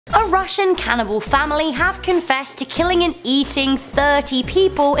Russian cannibal family have confessed to killing and eating 30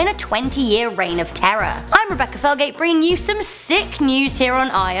 people in a 20-year reign of terror. I'm Rebecca Felgate, bringing you some sick news here on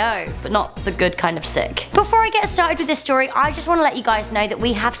IO, but not the good kind of sick. Before I get started with this story, I just want to let you guys know that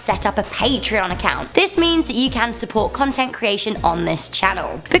we have set up a Patreon account. This means that you can support content creation on this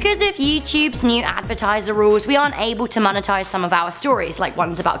channel. Because of YouTube's new advertiser rules, we aren't able to monetize some of our stories, like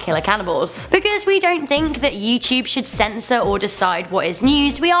ones about killer cannibals. Because we don't think that YouTube should censor or decide what is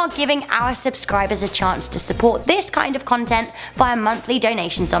news, we are giving our subscribers a chance to support this kind of content via monthly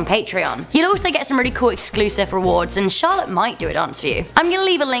donations on Patreon. You'll also get some really cool exclusive rewards, and Charlotte might do a dance for you. I'm gonna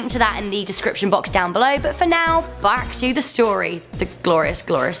leave a link to that in the description box down below, but for now, back to the story. The glorious,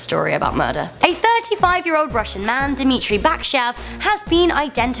 glorious story about murder. A 35-year-old Russian man, Dmitry Baksheev, has been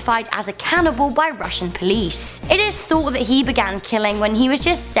identified as a cannibal by Russian police. It is thought that he began killing when he was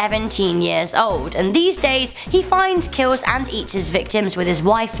just 17 years old, and these days he finds, kills and eats his victims with his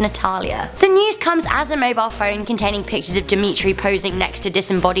wife Natalia. The news comes as a mobile phone containing pictures of Dmitry posing next to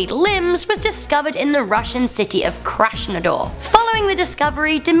disembodied limbs was discovered in the Russian city of Krasnodar. Following the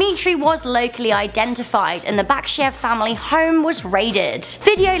discovery, Dmitry was locally identified and the Baksheev family home was raided.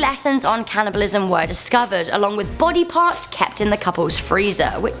 Video lessons on cannibalism were discovered, along with body parts kept in the couple's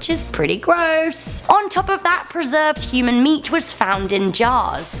freezer, which is pretty gross. On top of that, preserved human meat was found in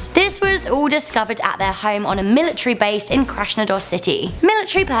jars. This was all discovered at their home on a military base in Krasnodar city.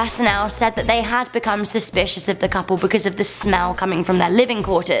 Military personnel said that they had become suspicious of the couple because of the smell coming from their living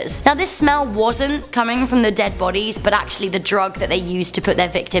quarters. Now, this smell wasn't coming from the dead bodies, but actually the drug that they used to put their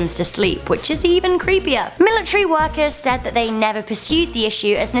victims to sleep, which is even creepier. Military workers said that they never pursued the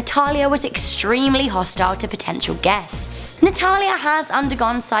issue as Natalia was extremely hostile to potential guests. Natalia has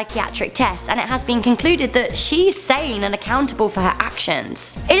undergone psychiatric tests, and it has been concluded that she's sane and accountable for her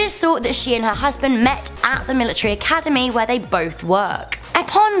actions. It is thought that she and her husband met at the military academy where they both work.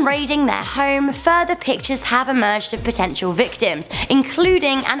 Upon raiding their home, further pictures have emerged of potential victims,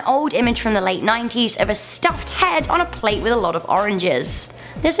 including an old image from the late 90s of a stuffed head on a plate with a lot of oranges.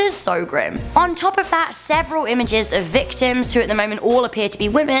 This is so grim. On top of that, several images of victims, who at the moment all appear to be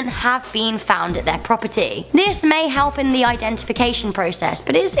women, have been found at their property. This may help in the identification process,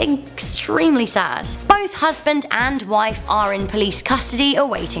 but is extremely sad. Both husband and wife are in police custody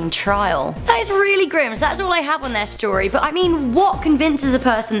awaiting trial. That is really grim, so that's all I have on their story, but I mean, what convinces a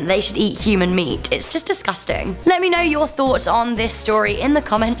person that they should eat human meat? It's just disgusting. Let me know your thoughts on this story in the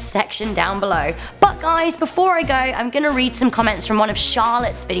comments section down below. But guys, before I go, I'm gonna read some comments from one of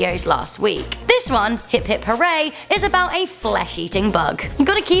Charlotte's videos last week. This one, hip hip hooray, is about a flesh-eating bug. You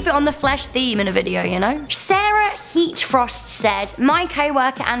gotta keep it on the flesh theme in a video, you know? Sarah Heatfrost said, my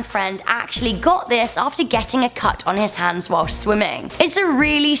co-worker and friend actually got this after getting a cut on his hands while swimming. It's a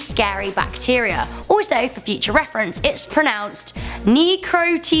really scary bacteria. Also, for future reference, it's pronounced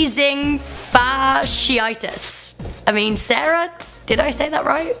necrotizing fasciitis. I mean, Sarah, did I say that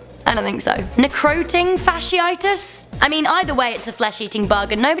right? I don't think so. Necroting fasciitis? I mean, either way, it's a flesh-eating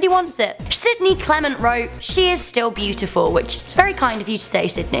bug and nobody wants it. Sydney Clement wrote, she is still beautiful, which is very kind of you to say,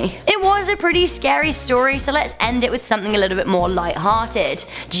 Sydney. It was a pretty scary story, so let's end it with something a little bit more light-hearted.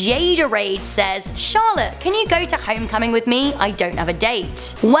 Jada Raid says, Charlotte, can you go to homecoming with me? I don't have a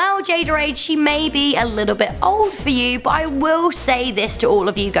date. Well, Jada Raid, she may be a little bit old for you, but I will say this to all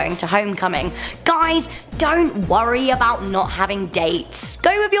of you going to homecoming. Guys, don't worry about not having dates.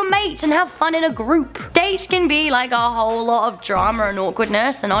 Go with your mates and have fun in a group. Dates can be like a whole lot of drama and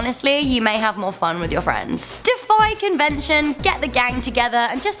awkwardness, and honestly, you may have more fun with your friends. Defy convention, get the gang together,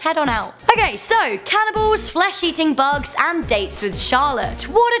 and just head on out. Okay, so cannibals, flesh-eating bugs, and dates with Charlotte.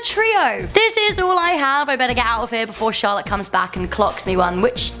 What a trio! This is all I have. I better get out of here before Charlotte comes back and clocks me one,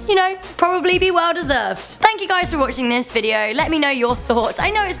 which, you know, probably be well deserved. Thank you guys for watching this video. Let me know your thoughts. I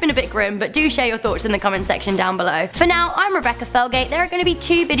know it's been a bit grim, but do share your thoughts in the comments section down below. For now, I'm Rebecca Felgate. There are going to be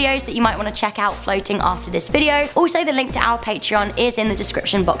 2 videos that you might want to check out floating after this video. Also, the link to our Patreon is in the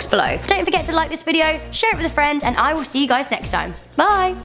description box below. Don't forget to like this video, share it with a friend, and I will see you guys next time. Bye!